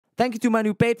Thank you to my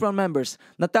new Patreon members,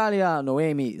 Natalia,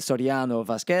 Nohemy, Soriano,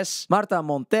 VASQUEZ, MARTA,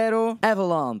 MONTEIRO,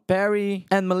 AVALON, Perry,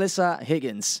 and Melissa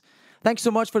Higgins. Thank you so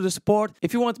much for the support.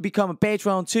 If you want to become a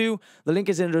Patreon too, the link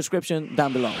is in the description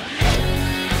down below.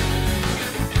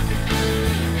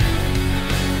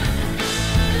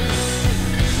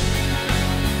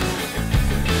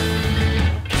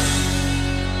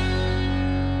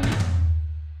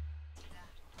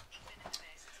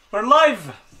 We're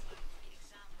live!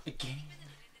 Again.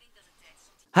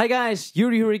 Hi guys,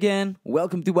 Yuri here again.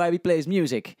 Welcome to Why We Plays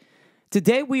Music.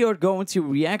 Today we are going to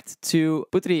react to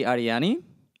Putri Ariani.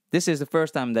 This is the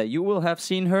first time that you will have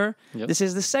seen her. Yep. This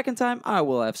is the second time I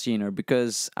will have seen her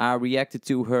because I reacted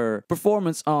to her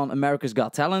performance on America's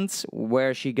Got Talent,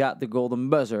 where she got the golden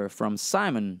buzzer from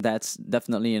Simon. That's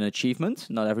definitely an achievement.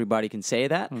 Not everybody can say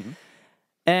that.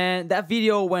 And that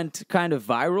video went kind of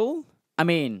viral. I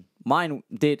mean, mine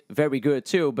did very good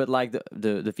too, but like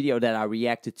the video that I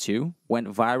reacted to went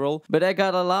viral. But I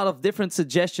got a lot of different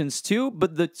suggestions too,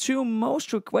 but the two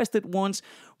most requested ones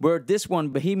were this one,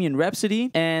 Bohemian Rhapsody,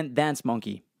 and Dance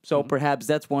Monkey. So perhaps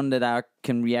that's one that I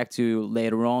can react to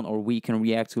later on, or we can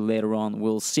react to later on,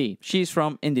 we'll see. She's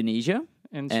from Indonesia.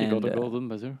 And she got the golden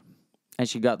buzzer. And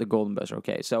she got the golden buzzer,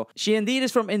 okay. So she indeed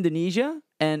is from Indonesia.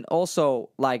 And also,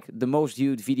 like, the most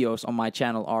viewed videos on my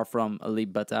channel are from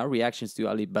Alip Ba Ta, reactions to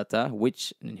Alip Ba Ta,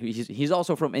 which he's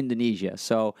also from Indonesia.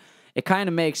 So it kind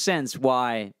of makes sense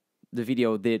why the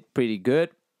video did pretty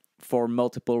good for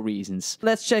multiple reasons.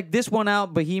 Let's check this one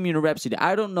out, Bohemian Rhapsody.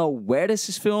 I don't know where this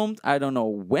is filmed. I don't know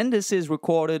when this is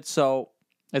recorded, so...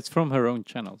 It's from her own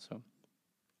channel, so...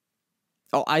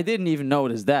 Oh, I didn't even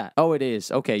notice that. Oh, it is.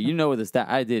 Okay, you noticed that.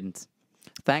 I didn't.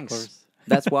 Thanks.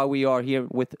 That's why we are here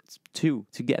with two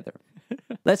together.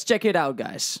 Let's check it out,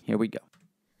 guys. Here we go.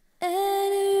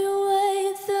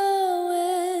 Anyway, the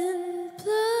wind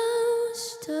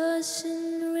blows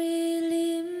doesn't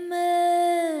really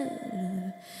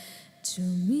matter to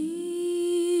me,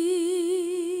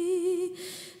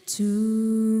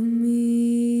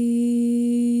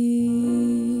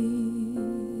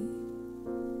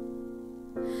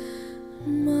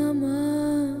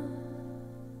 Mama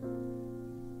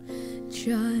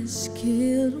just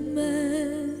killed a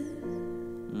man.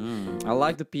 I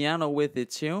like the piano with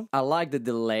it too. I like the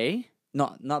delay.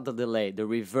 Not the delay, the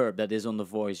reverb that is on the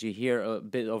voice. You hear a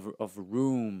bit of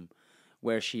room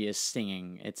where she is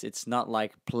singing. It's not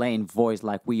like plain voice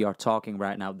like we are talking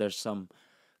right now. There's some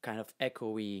kind of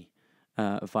echoey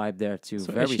vibe there too.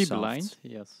 So very is she soft. blind?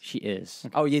 Yes. She is.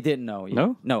 Okay. Oh, you didn't know?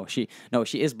 No? She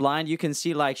is blind. You can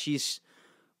see like she's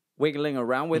wiggling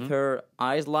around with her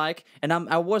eyes like, and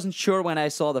I wasn't sure when I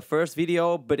saw the first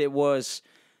video, but it was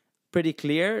pretty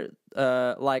clear,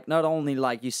 like not only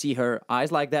like you see her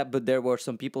eyes like that, but there were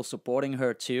some people supporting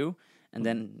her too, and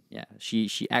then yeah,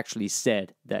 she actually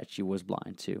said that she was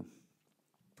blind too.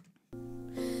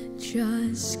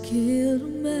 Just killed a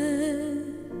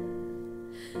man,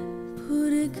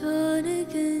 put a gun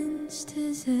against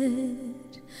his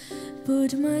head,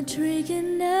 put my trigger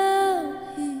and now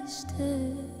he's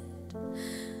dead.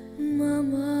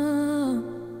 Mama,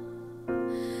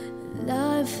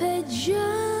 life had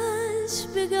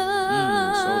just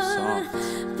begun, So soft.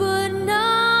 but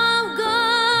now I'm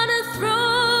gonna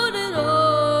throw it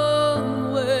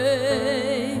all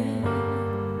away.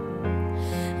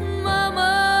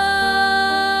 Mama,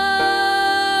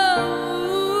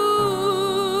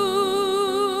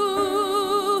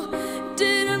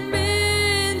 didn't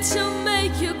mean to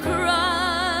make you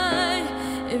cry.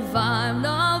 If I'm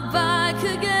not back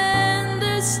again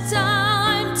this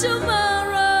time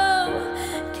tomorrow,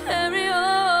 carry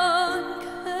on,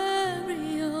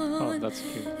 carry on. Oh, that's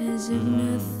cute. As if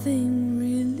nothing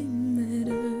really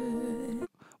mattered.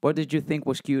 What did you think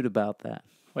was cute about that?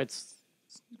 Well, it's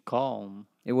calm.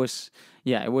 It was,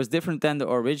 yeah, it was different than the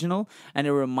original, and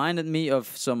it reminded me of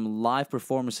some live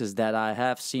performances that I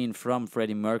have seen from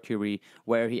Freddie Mercury,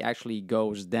 where he actually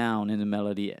goes down in the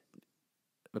melody,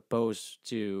 opposed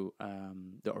to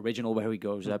the original where he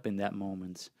goes up in that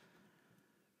moment.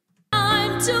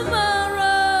 I'm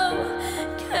tomorrow,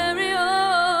 carry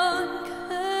on,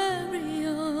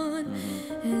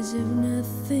 as if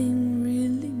nothing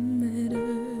really mattered.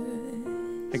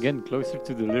 Again, closer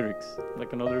to the lyrics,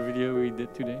 like another video we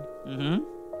did today.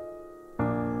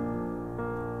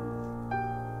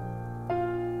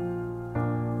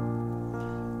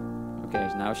 Okay,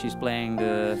 so now she's playing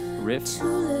the riff. Too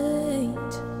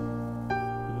late,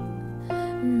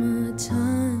 my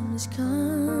time has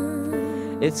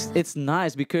come. It's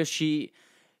nice because she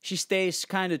stays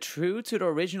kind of true to the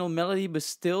original melody, but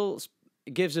still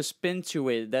gives a spin to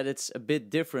it that it's a bit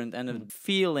different and a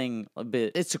feeling a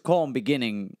bit. It's a calm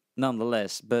beginning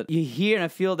nonetheless. But you hear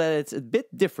and feel that it's a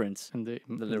bit different. And the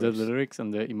lyrics. lyrics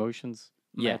and the emotions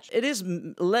match. It is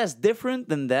less different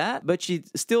than that, but she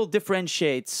still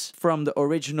differentiates from the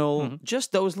original,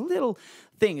 just those little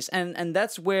things. And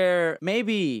that's where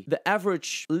maybe the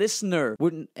average listener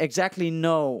wouldn't exactly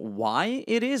know why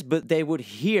it is, but they would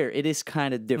hear it is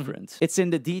kind of different. It's in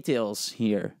the details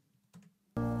here.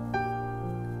 My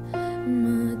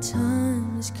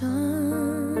time has come.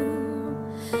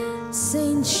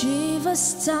 St.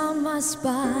 Shivers down my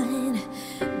spine,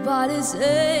 body's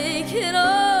aching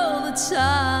all the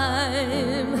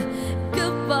time.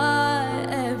 Goodbye,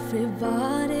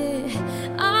 everybody.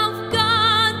 I've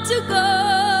got to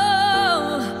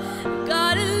go.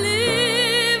 Gotta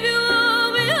leave you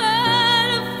all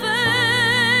behind and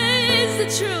face the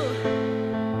truth.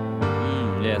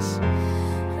 Yes.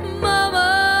 Mama.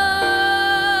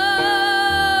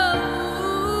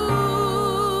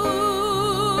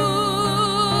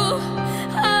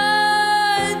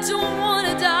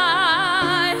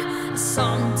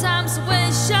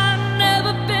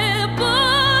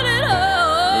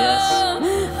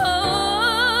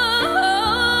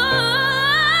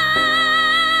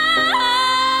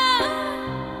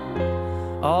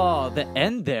 The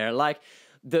end there, like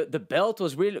the belt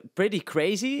was really pretty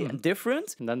crazy and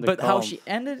different, And then the but how calm. she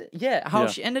ended,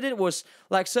 she ended it was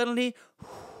like suddenly,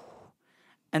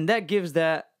 and that gives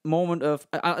that moment of,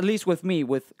 at least with me,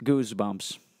 with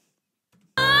goosebumps.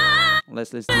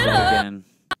 Let's listen to that again.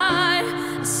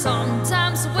 I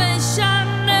sometimes wish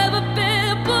I'd never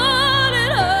been born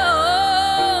at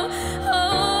all.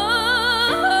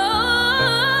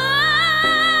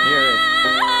 Hear it.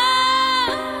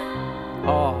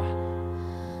 Oh,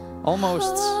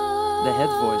 almost the head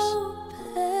voice.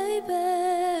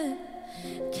 Baby,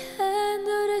 can't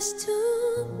do this to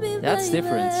me, That's baby.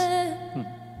 different.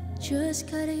 Just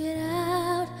gotta get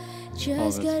out. Just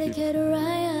that's gotta beautiful. get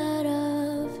right out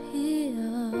of here.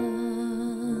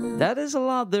 That is a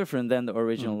lot different than the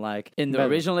original. Like in the Better.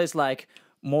 original, it's like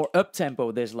more up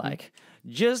tempo. There's like,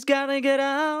 just gotta get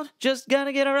out, just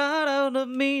gotta get her out of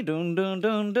me. Dun dun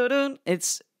dun dun dun.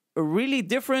 It's really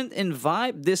different in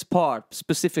vibe. This part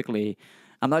specifically,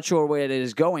 I'm not sure where it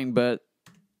is going, but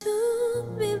To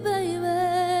me, baby.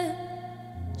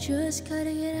 Just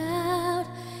gotta get out.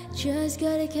 Just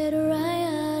gotta get right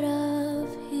out of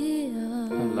here.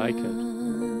 I like it.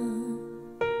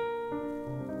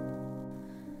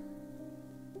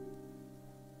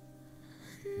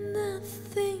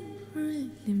 Nothing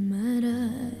really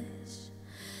matters.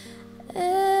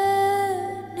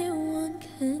 Anyone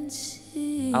can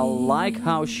see. I like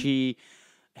how she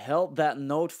held that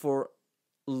note for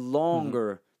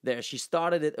longer. There, she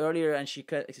started it earlier and she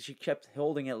kept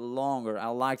holding it longer. I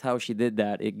liked how she did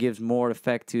that. It gives more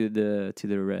effect to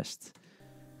the rest.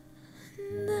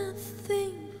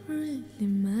 Nothing really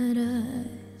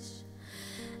matters.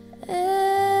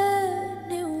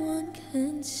 Anyone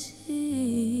can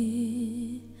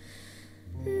see.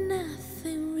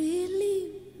 Nothing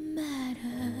really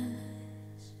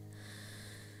matters.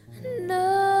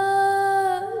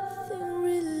 Nothing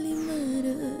really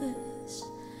matters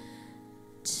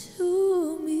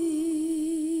to me.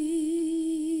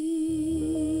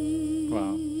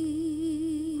 Wow.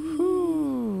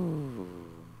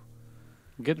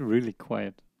 Get really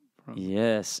quiet. From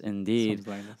Yes, indeed. songs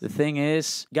like this. The thing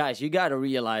is, guys, you gotta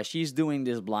realize she's doing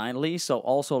this blindly. So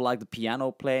also like the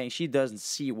piano playing, she doesn't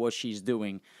see what she's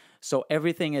doing. So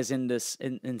everything is in this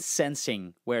in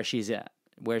sensing where she's at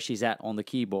on the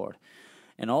keyboard.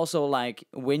 And also like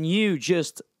when you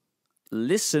just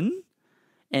listen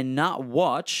and not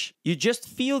watch, you just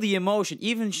feel the emotion,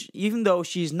 even though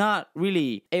she's not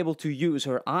really able to use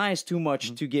her eyes too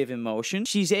much to give emotion.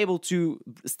 She's able to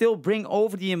still bring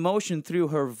over the emotion through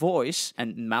her voice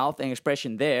and mouth and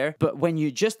expression there. But when you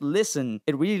just listen,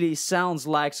 it really sounds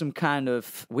like some kind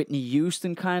of Whitney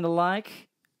Houston kind of like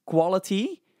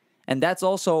quality. And that's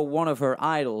also one of her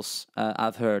idols,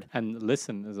 I've heard. And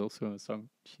Listen is also a song.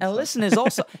 she And sang. Listen is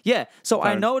also, yeah. So I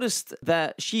Apparently. noticed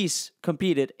that she's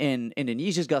competed in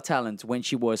Indonesia's Got Talent when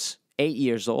she was 8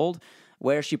 years old,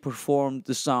 where she performed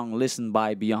the song Listen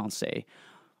by Beyonce.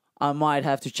 I might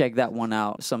have to check that one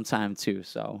out sometime too.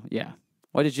 So yeah.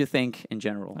 What did you think in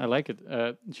general? I like it.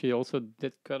 She also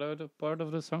did cut out a part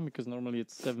of the song because normally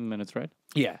it's 7 minutes, right?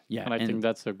 Yeah, yeah. And I think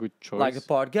that's a good choice. like the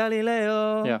part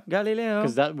Galileo, Yeah. Galileo.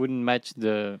 because that wouldn't match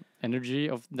the energy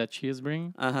of that she is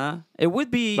bringing. It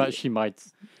would be, But she might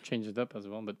change it up as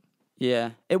well. But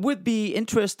yeah, it would be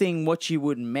interesting what she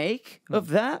would make of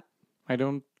that. I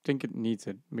don't think it needs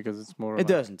it because it's more. It like,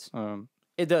 doesn't.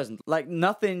 It doesn't. Like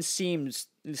nothing seemed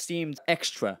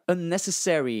extra,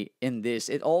 unnecessary in this.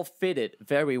 It all fitted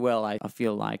very well. I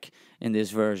feel like in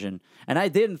this version, and I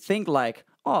didn't think like,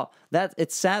 oh, that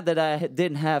it's sad that I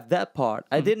didn't have that part.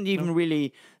 I didn't even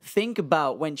really think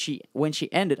about when she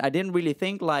ended. I didn't really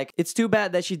think like it's too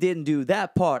bad that she didn't do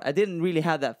that part. I didn't really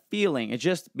have that feeling. It's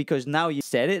just because now you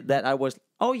said it that I was,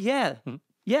 oh yeah,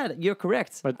 yeah, you're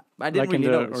correct. But I didn't like really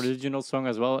in the notice. original song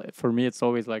as well, for me it's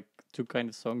always like two kind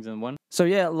of songs in one. So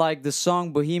yeah, like the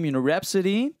song Bohemian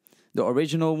Rhapsody, the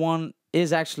original one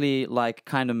is actually like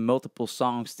kind of multiple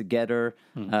songs together,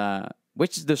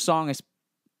 which the song is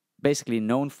basically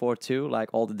known for too, like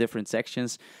all the different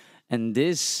sections. And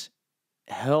this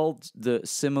held the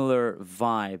similar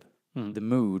vibe, the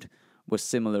mood was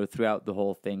similar throughout the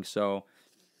whole thing. So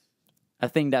I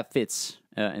think that fits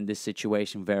in this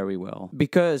situation very well.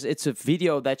 Because it's a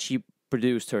video that she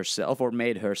produced herself or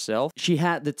made herself. She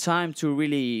had the time to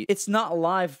really... It's not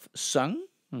live sung,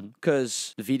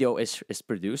 because the video is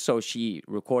produced, so she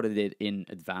recorded it in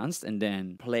advance and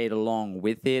then played along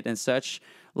with it and such,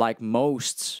 like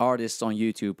most artists on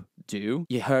YouTube do.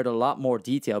 You heard a lot more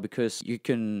detail because you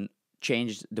can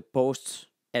change the post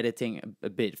editing a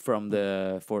bit from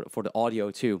the for the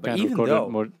audio too. But even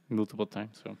though multiple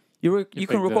times, so you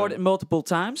can record it multiple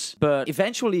times, but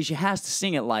eventually she has to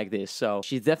sing it like this. So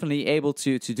she's definitely able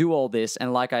to do all this.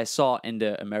 And like I saw in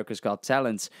the America's Got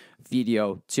Talent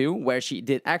video too, where she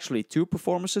did actually 2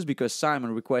 performances because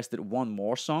Simon requested one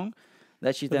more song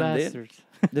that she then did.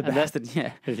 The bastard,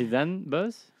 yeah. Is he done,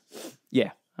 Buzz?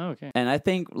 Yeah. Oh, okay. And I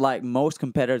think like most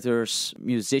competitors,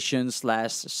 musicians /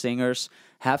 singers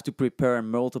have to prepare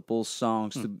multiple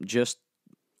songs to just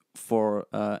for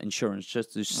insurance,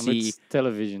 just to see. It's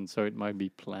television, so it might be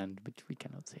planned, but we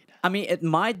cannot say that. I mean, it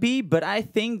might be, but I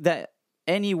think that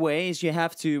anyways you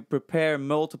have to prepare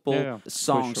multiple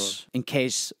songs in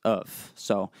case of.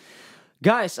 So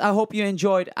guys, I hope you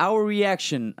enjoyed our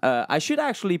reaction. I should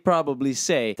actually probably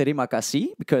say terima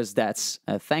kasih, because that's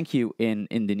thank you in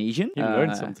Indonesian. You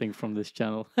learned something from this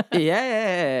channel.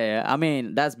 Yeah. I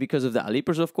mean, that's because of the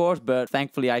Alipers, of course, but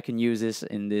thankfully I can use this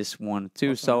in this one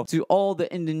too. So to all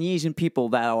the Indonesian people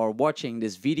that are watching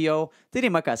this video,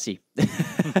 terima kasih.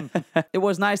 It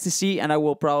was nice to see, and I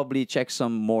will probably check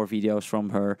some more videos from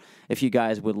her if you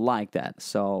guys would like that.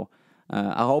 So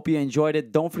I hope you enjoyed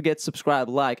it. Don't forget to subscribe,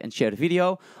 like, and share the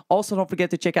video. Also, don't forget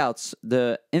to check out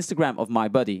the Instagram of my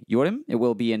buddy, Jorim. It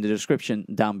will be in the description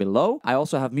down below. I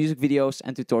also have music videos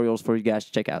and tutorials for you guys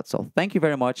to check out. So thank you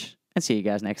very much, and see you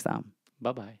guys next time.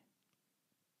 Bye-bye.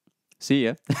 See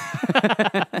ya.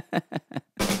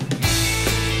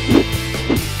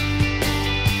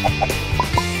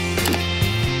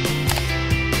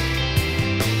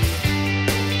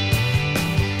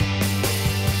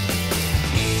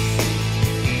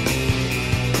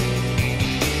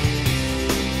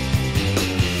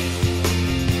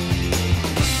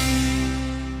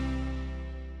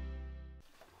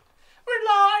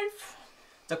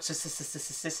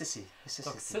 Toxicity.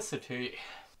 Toxicity.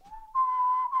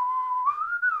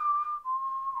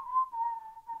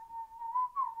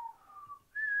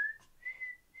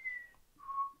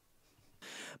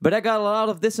 But I got a lot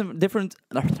of this different.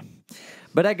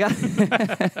 But I got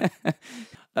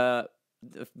a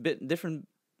bit different.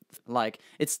 Like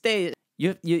it stays.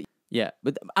 Yeah.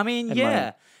 But I mean,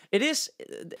 yeah, it is.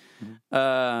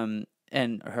 And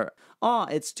her. Oh,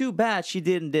 it's too bad she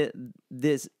didn't did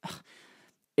this.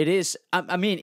 It is. I mean,